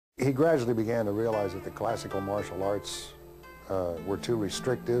He gradually began to realize that the classical martial arts were too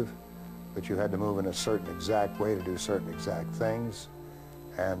restrictive, that you had to move in a certain exact way to do certain exact things,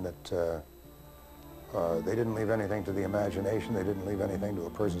 and that they didn't leave anything to the imagination, they didn't leave anything to a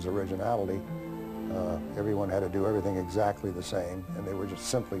person's originality. Everyone had to do everything exactly the same, and they were just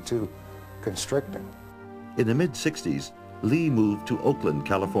simply too constricting. In the mid-60s, Lee moved to Oakland,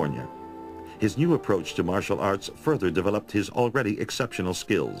 California. His new approach to martial arts further developed his already exceptional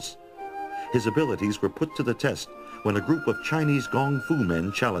skills. His abilities were put to the test when a group of Chinese Gong Fu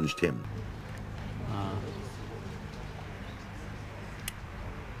men challenged him.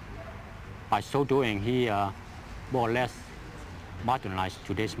 By so doing, he more or less modernized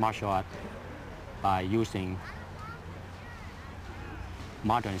today's martial art by using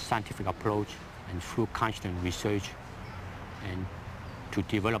modern scientific approach and through constant research, and to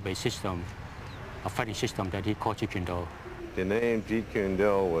develop a system, a fighting system that he called Jeet Kune Do. The name Jeet Kune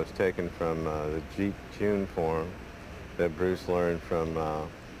Do was taken from the Jeet Kune form that Bruce learned from a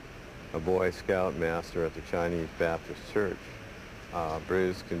Boy Scout master at the Chinese Baptist Church.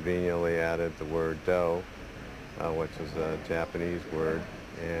 Bruce conveniently added the word Do, which is a Japanese word,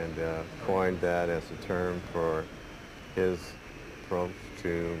 and coined that as a term for his approach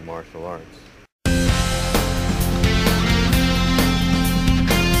to martial arts.